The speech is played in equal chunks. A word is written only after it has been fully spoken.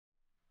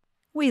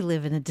We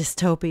live in a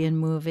dystopian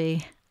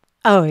movie.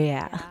 Oh,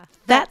 yeah.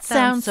 That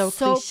sounds so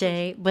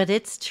cliche, but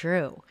it's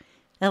true.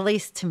 At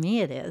least to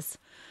me it is.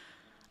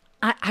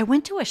 I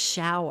went to a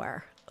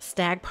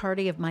stag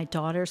party of my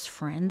daughter's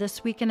friend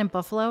this weekend in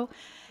Buffalo.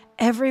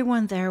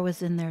 Everyone there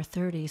was in their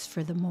 30s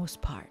for the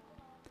most part.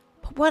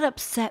 But what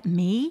upset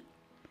me?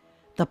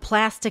 The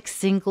plastic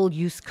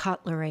single-use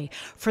cutlery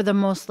for the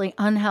mostly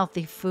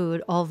unhealthy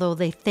food, although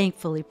they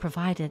thankfully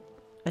provided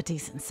a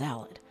decent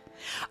salad.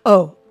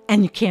 Oh,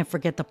 and you can't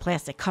forget the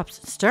plastic cups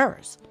and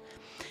stirrers.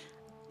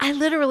 I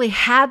literally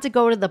had to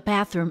go to the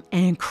bathroom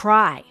and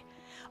cry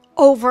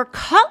over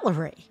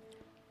cutlery.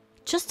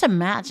 Just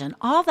imagine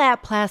all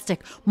that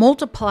plastic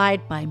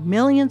multiplied by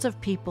millions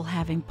of people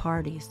having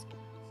parties.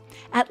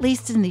 At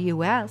least in the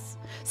U.S.,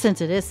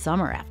 since it is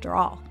summer after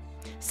all.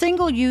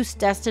 Single-use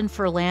destined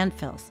for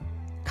landfills.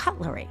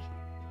 Cutlery.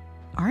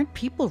 Aren't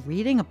people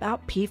reading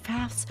about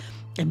PFAS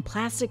and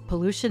plastic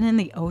pollution in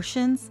the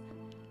oceans?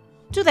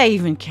 Do they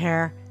even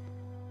care?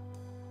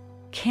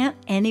 Can't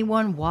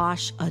anyone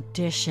wash a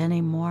dish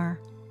anymore?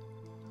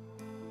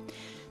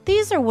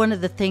 These are one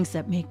of the things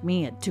that make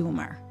me a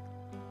doomer.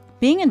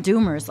 Being a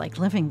doomer is like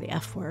living the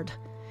F word.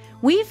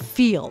 We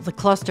feel the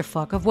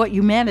clusterfuck of what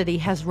humanity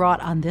has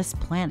wrought on this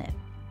planet.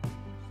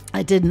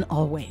 I didn't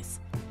always.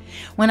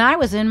 When I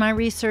was in my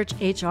research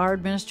HR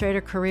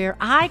administrator career,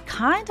 I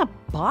kind of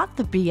bought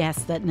the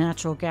BS that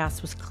natural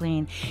gas was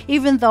clean,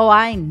 even though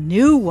I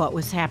knew what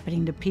was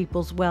happening to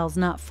people's wells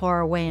not far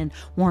away in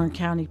Warren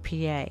County,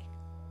 PA.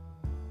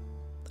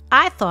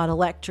 I thought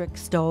electric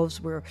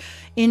stoves were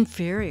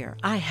inferior.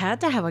 I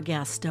had to have a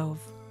gas stove.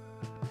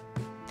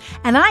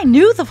 And I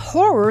knew the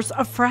horrors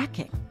of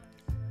fracking.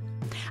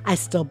 I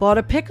still bought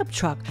a pickup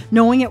truck,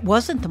 knowing it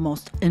wasn't the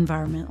most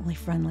environmentally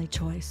friendly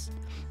choice.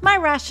 My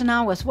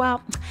rationale was,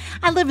 well,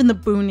 I live in the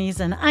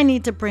boonies and I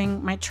need to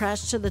bring my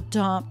trash to the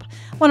dump.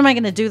 When am I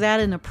going to do that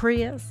in a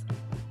Prius?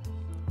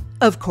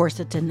 Of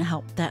course, it didn't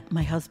help that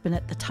my husband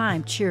at the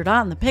time cheered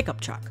on the pickup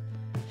truck.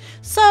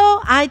 So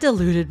I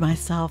deluded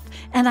myself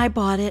and I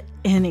bought it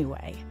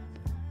anyway.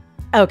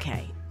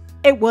 Okay,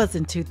 it was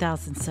in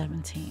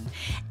 2017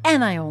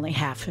 and I only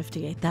have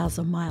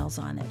 58,000 miles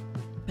on it.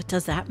 But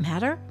does that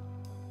matter?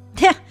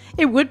 Yeah,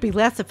 it would be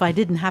less if I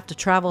didn't have to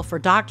travel for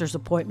doctor's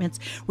appointments,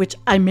 which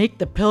I make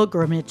the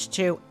pilgrimage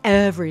to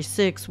every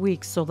 6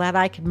 weeks so that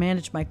I can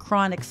manage my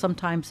chronic,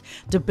 sometimes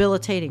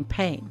debilitating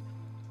pain.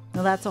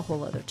 Now, that's a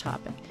whole other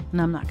topic,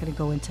 and I'm not going to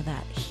go into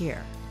that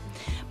here.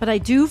 But I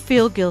do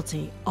feel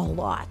guilty a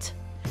lot.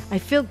 I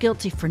feel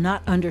guilty for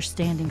not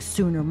understanding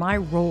sooner my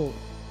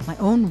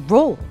own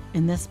role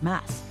in this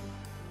mess.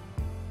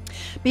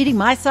 Beating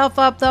myself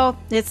up, though,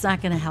 it's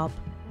not going to help,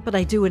 but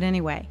I do it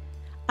anyway.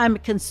 I'm a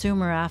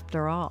consumer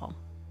after all.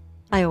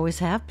 I always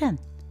have been.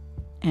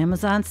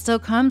 Amazon still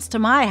comes to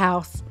my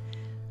house.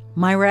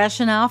 My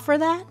rationale for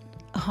that?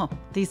 Oh,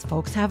 these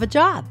folks have a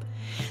job.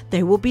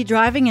 They will be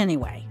driving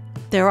anyway.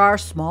 There are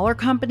smaller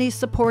companies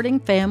supporting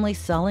families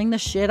selling the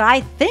shit I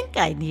think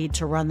I need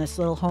to run this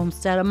little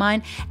homestead of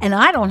mine, and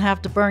I don't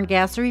have to burn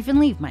gas or even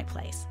leave my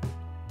place.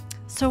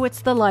 So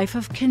it's the life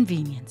of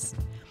convenience,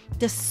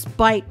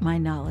 despite my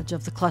knowledge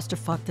of the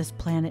clusterfuck this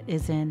planet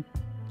is in.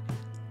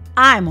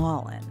 I'm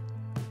all in.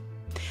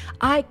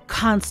 I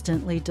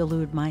constantly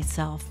delude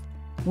myself.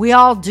 We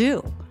all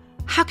do.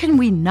 How can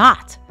we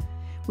not?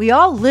 We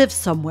all live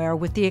somewhere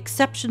with the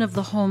exception of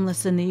the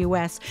homeless in the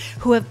U.S.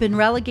 who have been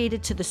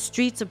relegated to the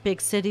streets of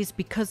big cities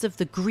because of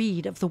the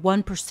greed of the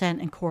 1%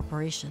 and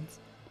corporations.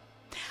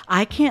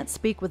 I can't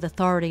speak with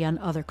authority on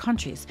other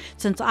countries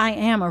since I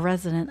am a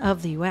resident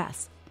of the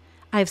U.S.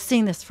 I've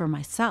seen this for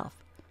myself.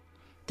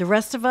 The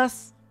rest of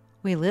us,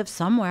 we live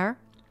somewhere.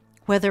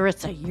 Whether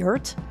it's a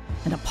yurt,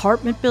 an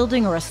apartment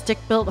building, or a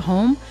stick-built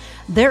home,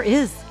 there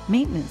is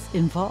maintenance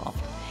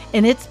involved.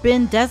 And it's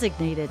been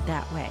designated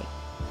that way.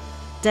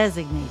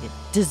 Designated,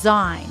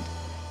 designed,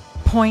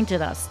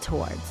 pointed us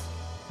towards.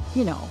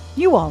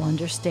 You all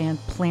understand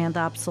planned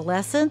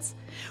obsolescence.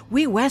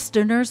 We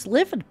Westerners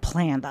live in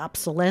planned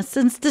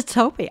obsolescence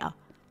dystopia.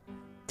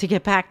 To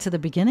get back to the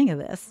beginning of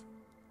this,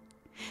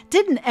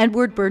 didn't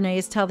Edward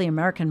Bernays tell the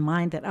American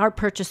mind that our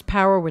purchase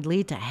power would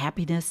lead to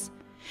happiness?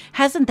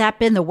 Hasn't that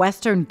been the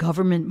Western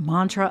government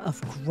mantra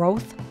of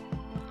growth?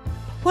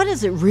 What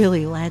has it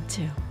really led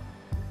to?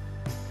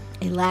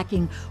 A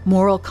lacking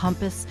moral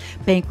compass,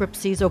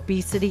 bankruptcies,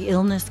 obesity,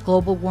 illness,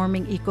 global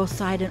warming,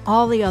 ecocide, and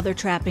all the other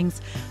trappings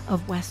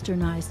of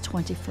westernized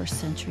 21st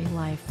century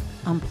life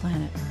on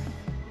planet Earth.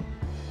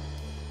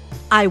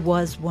 I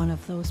was one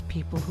of those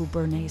people who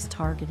Bernays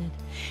targeted,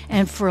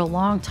 and for a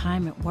long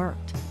time it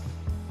worked.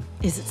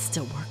 Is it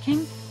still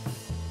working?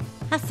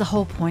 That's the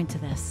whole point to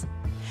this.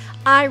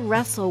 I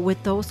wrestle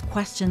with those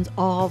questions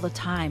all the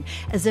time,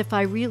 as if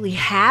I really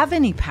have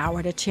any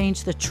power to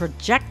change the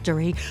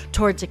trajectory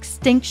towards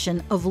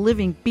extinction of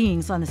living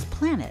beings on this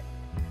planet.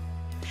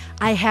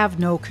 I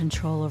have no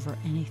control over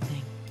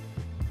anything,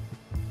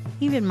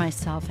 even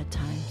myself at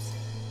times.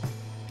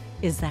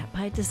 Is that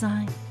by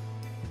design?